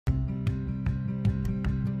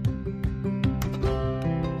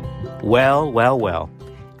Well, well, well.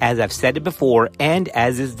 As I've said it before, and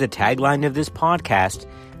as is the tagline of this podcast,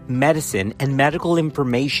 medicine and medical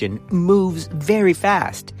information moves very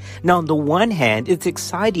fast. Now, on the one hand, it's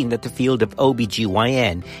exciting that the field of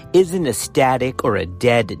OBGYN isn't a static or a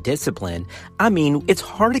dead discipline. I mean, it's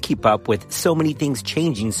hard to keep up with so many things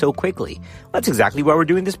changing so quickly. That's exactly why we're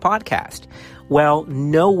doing this podcast. Well,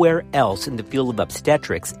 nowhere else in the field of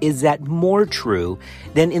obstetrics is that more true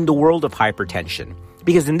than in the world of hypertension.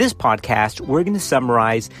 Because in this podcast, we're going to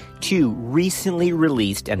summarize two recently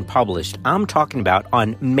released and published, I'm talking about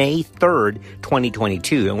on May 3rd,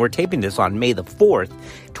 2022, and we're taping this on May the 4th,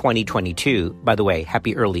 2022. By the way,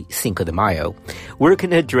 happy early Cinco de Mayo. We're going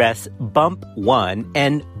to address Bump 1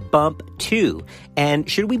 and Bump 2. And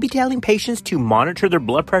should we be telling patients to monitor their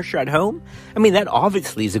blood pressure at home? I mean, that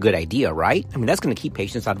obviously is a good idea, right? I mean, that's going to keep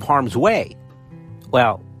patients out of harm's way.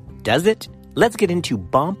 Well, does it? Let's get into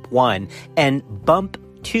Bump 1 and Bump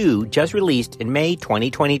 2 just released in May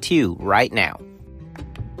 2022 right now.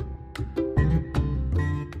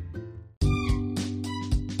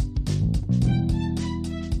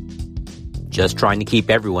 Just trying to keep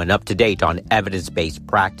everyone up to date on evidence-based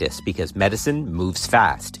practice because medicine moves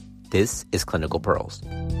fast. This is Clinical Pearls.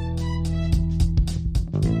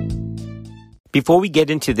 Before we get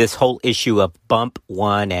into this whole issue of Bump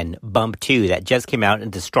 1 and Bump 2 that just came out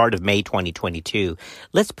at the start of May 2022,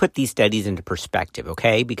 let's put these studies into perspective,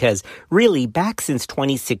 okay? Because really, back since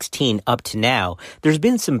 2016 up to now, there's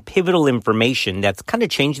been some pivotal information that's kind of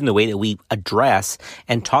changing the way that we address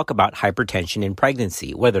and talk about hypertension in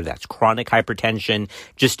pregnancy, whether that's chronic hypertension,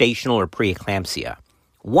 gestational, or preeclampsia.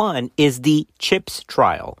 One is the CHIPS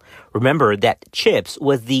trial. Remember that CHIPS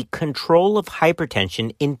was the Control of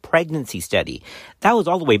Hypertension in Pregnancy study. That was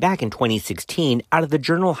all the way back in 2016 out of the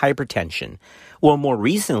journal Hypertension. Well, more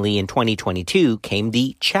recently in 2022 came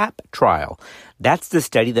the CHAP trial. That's the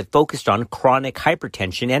study that focused on chronic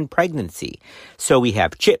hypertension and pregnancy. So we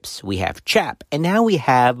have CHIPS, we have CHAP, and now we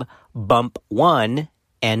have Bump 1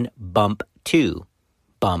 and Bump 2.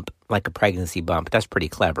 Bump, like a pregnancy bump. That's pretty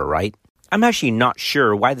clever, right? I'm actually not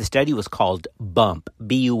sure why the study was called BUMP,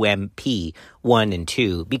 B-U-M-P, 1 and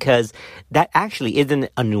 2, because that actually isn't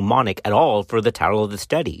a mnemonic at all for the title of the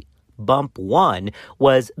study. Bump 1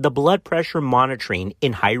 was the blood pressure monitoring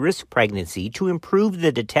in high-risk pregnancy to improve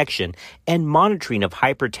the detection and monitoring of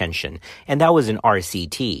hypertension, and that was an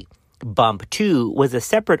RCT. Bump 2 was a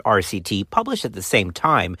separate RCT published at the same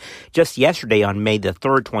time, just yesterday on May the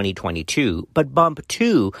 3rd, 2022. But Bump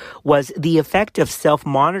 2 was the effect of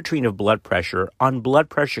self-monitoring of blood pressure on blood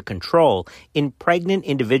pressure control in pregnant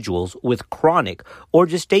individuals with chronic or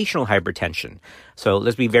gestational hypertension. So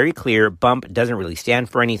let's be very clear, Bump doesn't really stand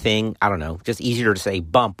for anything. I don't know, just easier to say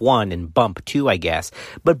Bump 1 and Bump 2, I guess.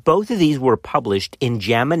 But both of these were published in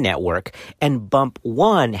JAMA Network, and Bump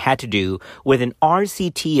 1 had to do with an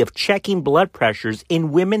RCT of checking blood pressures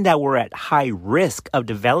in women that were at high risk of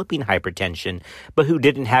developing hypertension, but who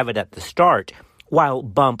didn't have it at the start, while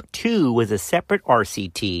Bump 2 was a separate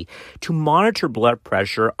RCT to monitor blood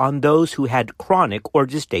pressure on those who had chronic or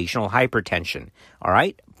gestational hypertension. All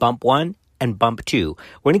right, Bump 1 and Bump 2.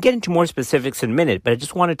 We're going to get into more specifics in a minute, but I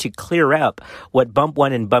just wanted to clear up what Bump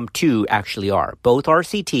 1 and Bump 2 actually are. Both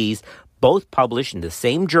RCTs, both published in the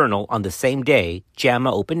same journal on the same day,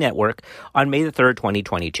 JAMA Open Network, on May the 3rd,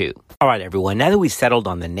 2022. All right, everyone, now that we've settled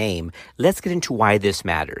on the name, let's get into why this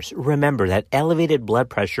matters. Remember that elevated blood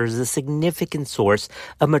pressure is a significant source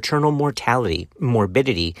of maternal mortality,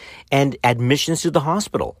 morbidity, and admissions to the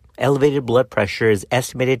hospital. Elevated blood pressure is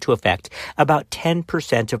estimated to affect about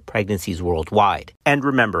 10% of pregnancies worldwide. And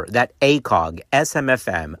remember that ACOG,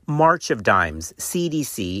 SMFM, March of Dimes,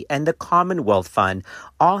 CDC, and the Commonwealth Fund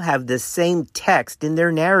all have the same text in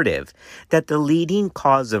their narrative, that the leading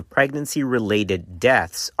cause of pregnancy-related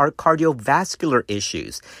deaths are cardiovascular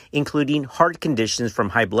issues, including heart conditions from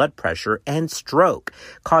high blood pressure and stroke,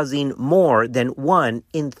 causing more than 1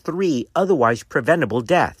 in 3 otherwise preventable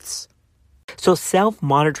deaths. So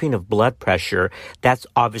self-monitoring of blood pressure, that's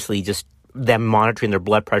obviously just them monitoring their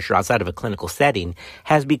blood pressure outside of a clinical setting,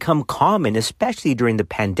 has become common, especially during the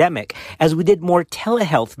pandemic, as we did more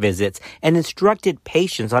telehealth visits and instructed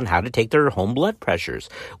patients on how to take their home blood pressures,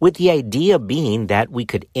 with the idea being that we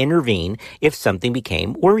could intervene if something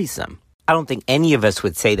became worrisome. I don't think any of us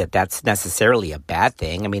would say that that's necessarily a bad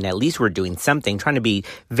thing. I mean, at least we're doing something, trying to be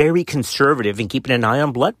very conservative and keeping an eye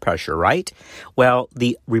on blood pressure, right? Well,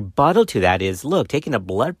 the rebuttal to that is, look, taking a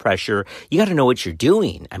blood pressure, you got to know what you're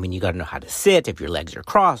doing. I mean, you got to know how to sit, if your legs are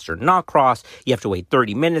crossed or not crossed. You have to wait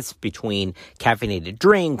 30 minutes between caffeinated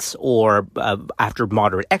drinks or after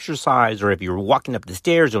moderate exercise, or if you're walking up the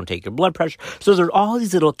stairs, don't take your blood pressure. So there's all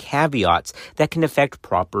these little caveats that can affect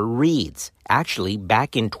proper reads. Actually,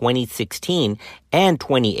 back in 2016 and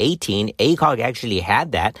 2018, ACOG actually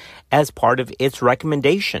had that as part of its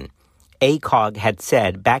recommendation. ACOG had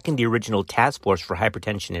said back in the original task force for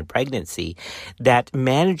hypertension in pregnancy that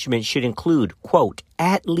management should include, quote,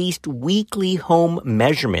 at least weekly home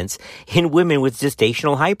measurements in women with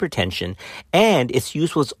gestational hypertension, and its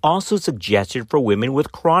use was also suggested for women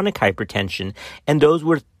with chronic hypertension and those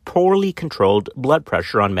with poorly controlled blood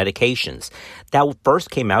pressure on medications. That first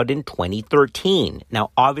came out in 2013. Now,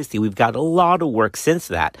 obviously, we've got a lot of work since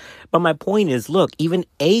that. But my point is, look, even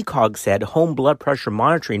ACOG said home blood pressure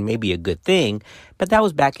monitoring may be a good thing, but that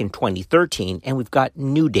was back in 2013, and we've got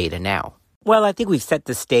new data now. Well, I think we've set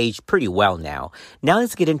the stage pretty well now. Now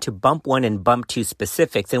let's get into Bump 1 and Bump 2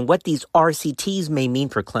 specifics and what these RCTs may mean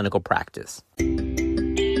for clinical practice.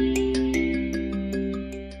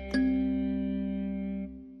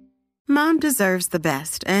 Mom deserves the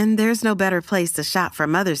best, and there's no better place to shop for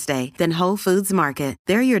Mother's Day than Whole Foods Market.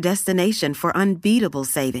 They're your destination for unbeatable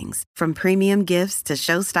savings, from premium gifts to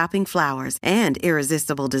show-stopping flowers and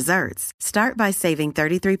irresistible desserts. Start by saving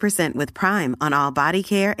 33% with Prime on all body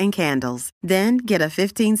care and candles. Then get a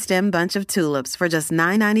 15-stem bunch of tulips for just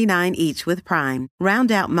 $9.99 each with Prime.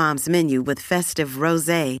 Round out Mom's menu with festive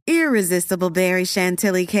rosé, irresistible berry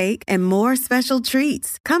chantilly cake, and more special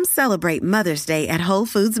treats. Come celebrate Mother's Day at Whole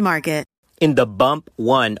Foods Market. In the Bump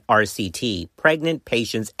 1 RCT, pregnant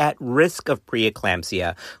patients at risk of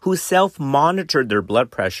preeclampsia who self-monitored their blood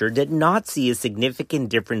pressure did not see a significant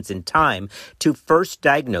difference in time to first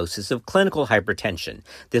diagnosis of clinical hypertension.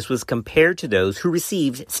 This was compared to those who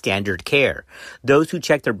received standard care. Those who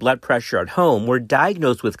checked their blood pressure at home were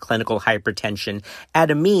diagnosed with clinical hypertension at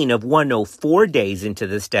a mean of 104 days into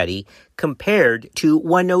the study compared to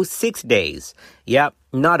 106 days. Yep,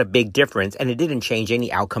 not a big difference, and it didn't change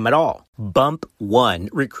any outcome at all. Bump 1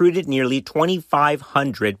 recruited nearly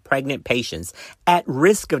 2,500 pregnant patients at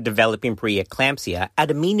risk of developing preeclampsia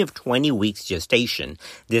at a mean of 20 weeks gestation.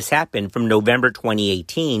 This happened from November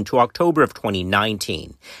 2018 to October of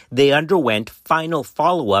 2019. They underwent final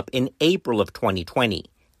follow-up in April of 2020.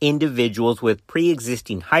 Individuals with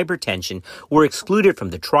pre-existing hypertension were excluded from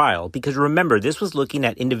the trial because, remember, this was looking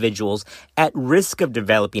at individuals at risk of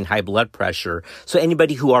developing high blood pressure, so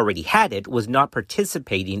anybody who already had it was not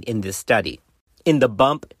participating in this study. In the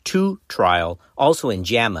Bump 2 trial, also in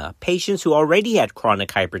JAMA, patients who already had chronic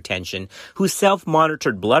hypertension who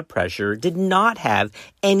self-monitored blood pressure did not have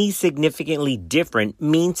any significantly different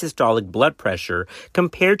mean systolic blood pressure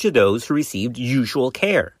compared to those who received usual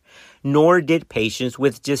care. Nor did patients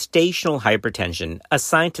with gestational hypertension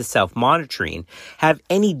assigned to self-monitoring have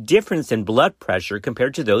any difference in blood pressure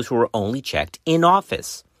compared to those who were only checked in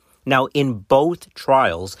office. Now, in both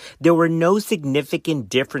trials, there were no significant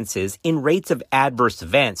differences in rates of adverse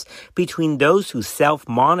events between those who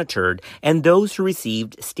self-monitored and those who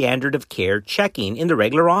received standard of care checking in the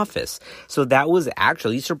regular office. So that was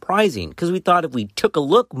actually surprising because we thought if we took a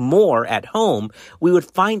look more at home, we would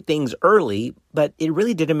find things early, but it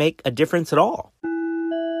really didn't make a difference at all.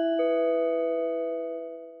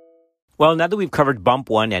 Well, now that we've covered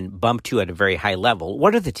Bump 1 and Bump 2 at a very high level,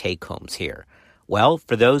 what are the take-homes here? Well,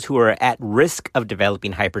 for those who are at risk of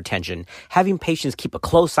developing hypertension, having patients keep a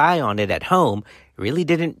close eye on it at home really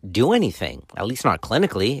didn't do anything, at least not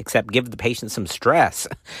clinically, except give the patient some stress.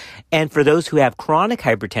 And for those who have chronic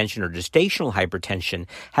hypertension or gestational hypertension,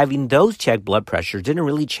 having those checked blood pressures didn't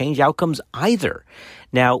really change outcomes either.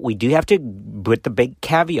 Now, we do have to put the big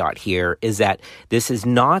caveat here is that this is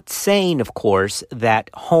not saying, of course, that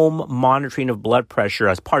home monitoring of blood pressure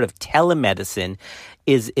as part of telemedicine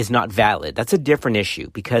is not valid. That's a different issue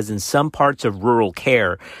because in some parts of rural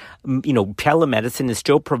care, telemedicine is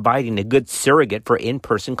still providing a good surrogate for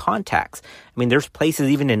in-person contacts. I mean, there's places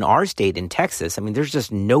even in our state, in Texas, there's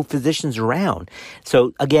just no physicians around.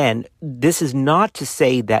 So again, this is not to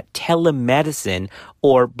say that telemedicine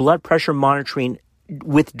or blood pressure monitoring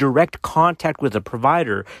with direct contact with a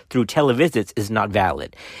provider through televisits is not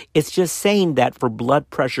valid. It's just saying that for blood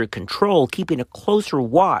pressure control, keeping a closer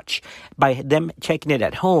watch by them checking it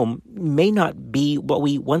at home may not be what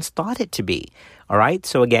we once thought it to be. All right.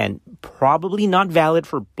 So again, probably not valid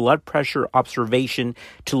for blood pressure observation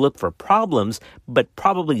to look for problems, but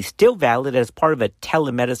probably still valid as part of a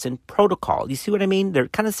telemedicine protocol. You see what I mean? They're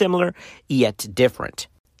kind of similar, yet different.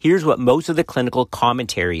 Here's what most of the clinical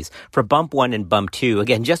commentaries for bump 1 and bump 2,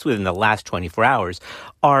 again, just within the last 24 hours,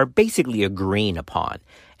 are basically agreeing upon.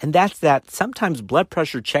 And that's that sometimes blood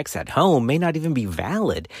pressure checks at home may not even be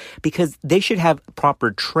valid because they should have proper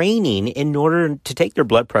training in order to take their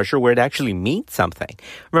blood pressure where it actually means something.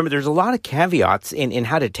 Remember, there's a lot of caveats in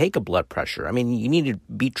how to take a blood pressure. I mean, you need to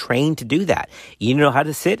be trained to do that. You need to know how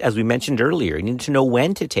to sit, as we mentioned earlier. You need to know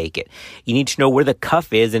when to take it. You need to know where the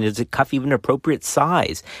cuff is, and is the cuff even appropriate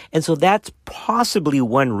size? And so that's possibly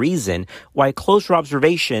one reason why closer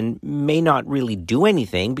observation may not really do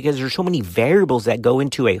anything because there's so many variables that go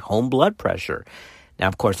into a home blood pressure. Now,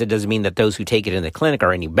 of course, it doesn't mean that those who take it in the clinic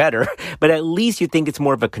are any better, but at least you think it's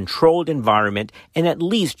more of a controlled environment, and at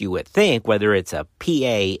least you would think, whether it's a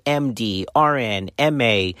PA, MD, RN,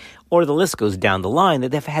 MA, or the list goes down the line,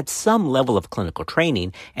 that they've had some level of clinical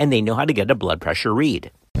training and they know how to get a blood pressure read.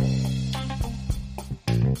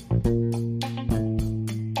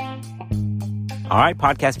 All right,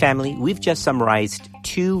 podcast family, we've just summarized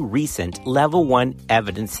 2 recent Level 1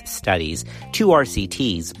 evidence studies, 2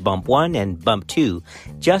 RCTs, Bump 1 and Bump 2,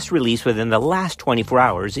 just released within the last 24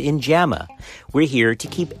 hours in JAMA. We're here to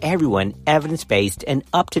keep everyone evidence-based and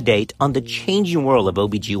up-to-date on the changing world of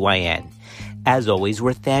OBGYN. As always,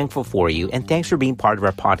 we're thankful for you, and thanks for being part of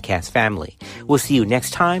our podcast family. We'll see you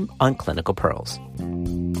next time on Clinical Pearls.